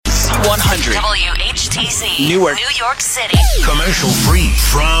Z100 WHTZ Newark, New York City. Commercial free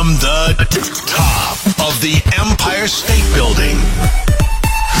from the top of the Empire State Building.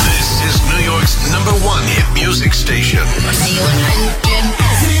 This is New York's #1 hit music station.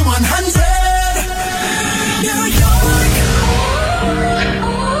 Z100. New York.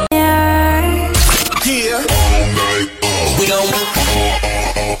 Yeah. We gon'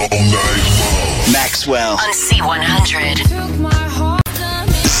 Maxwell, On Z100.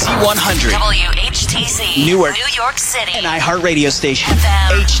 Z100 WHTZ Newark, New York City. an iHeartRadio station,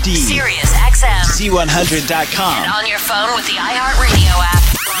 FM, HD, Sirius XM. Z100.com. And on your phone with the iHeartRadio app.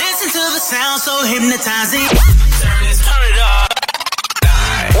 listen to the sound so hypnotizing. Turn it up.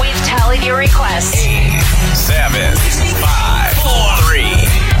 We've tallied your requests. 7, 5, 4, 3.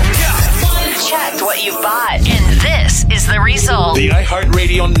 Checked what you bought. And this is the result. The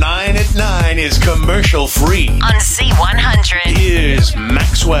iHeartRadio 9 at 9 is commercial free. On Z100. Here's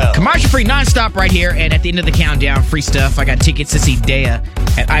Maxwell. Commercial free nonstop right here, and at the end of the countdown, free stuff. I got tickets to see Dea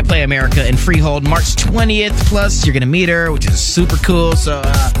at I Play America in Freehold March 20th. Plus, you're gonna meet her, which is super cool. So,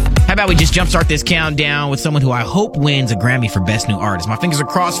 how about we just jumpstart this countdown with someone who I hope wins a Grammy for Best New Artist? My fingers are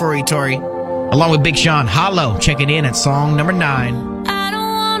crossed for you, Tori. Along with Big Sean, Hollow, checking in at song number 9. I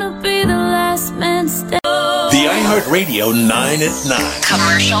don't wanna be the last man standing. The iHeartRadio 9 at 9.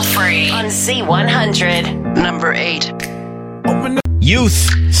 Commercial free. On Z100. Number 8. Youth,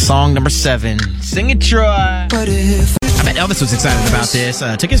 song number 7. Sing it, Troy. I bet Elvis was excited about this.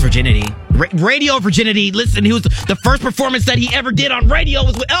 Took his virginity. Radio virginity. Listen, he was the first performance that he ever did on radio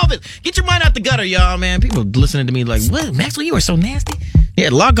was with Elvis. Get your mind out the gutter, y'all, man. People listening to me like, what, Maxwell, you are so nasty. Yeah,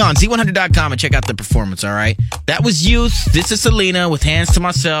 log on, Z100.com and check out the performance, all right? That was Youth. This is Selena with Hands to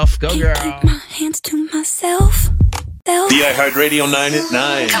Myself. Go, girl. Keep my hands to myself. The iHeartRadio 9 at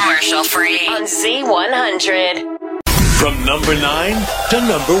 9. Commercial free. On Z100. From number 9 to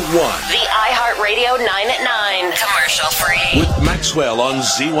number 1. The iHeartRadio 9 at 9. Commercial free. With Maxwell on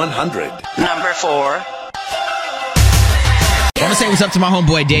Z100. Number 4. I want to say what's up to my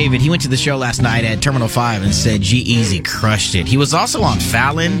homeboy David. He went to the show last night at Terminal 5 and said G-Eazy crushed it. He was also on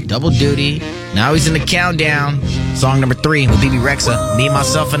Fallon, double duty. Now he's in the countdown. Song number 3 with BB Rexa, Me,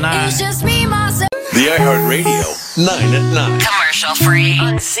 Myself, and I. It's just me, myself. The iHeartRadio 9 at 9. Commercial free.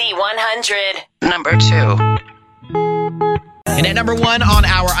 On Z100. Number 2. And at number 1 on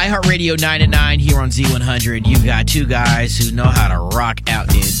our iHeartRadio 9 at 9 here on Z100, you got two guys who know how to rock out,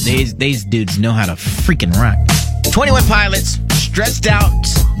 dude. These dudes know how to freaking rock. 21 Pilots, Stressed Out,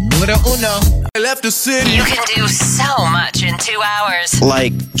 Numero Uno. I left the city. You can do so much in 2 hours.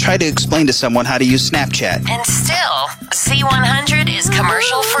 Like, try to explain to someone how to use Snapchat. And still, Z100 is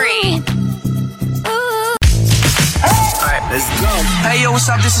commercial free. Alright, let's go. Hey, yo, what's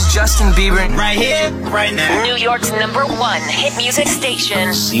up? This is Justin Bieber. Right here, right now. New York's #1 hit music station.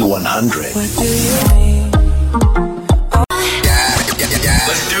 Z100. What do you mean?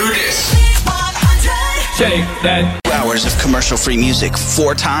 Let's do this. Take that. 2 hours of commercial-free music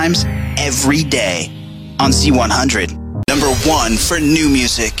 4 times every day on Z100. Number 1 for new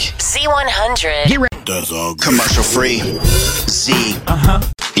music. Z100. Get ready. That's all. Commercial-free. Z.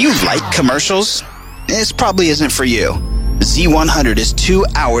 Do you like commercials? This probably isn't for you. Z100 is 2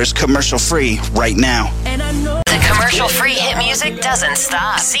 hours commercial-free right now. The commercial free hit music doesn't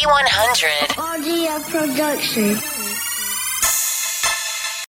stop. Z100. Audio production.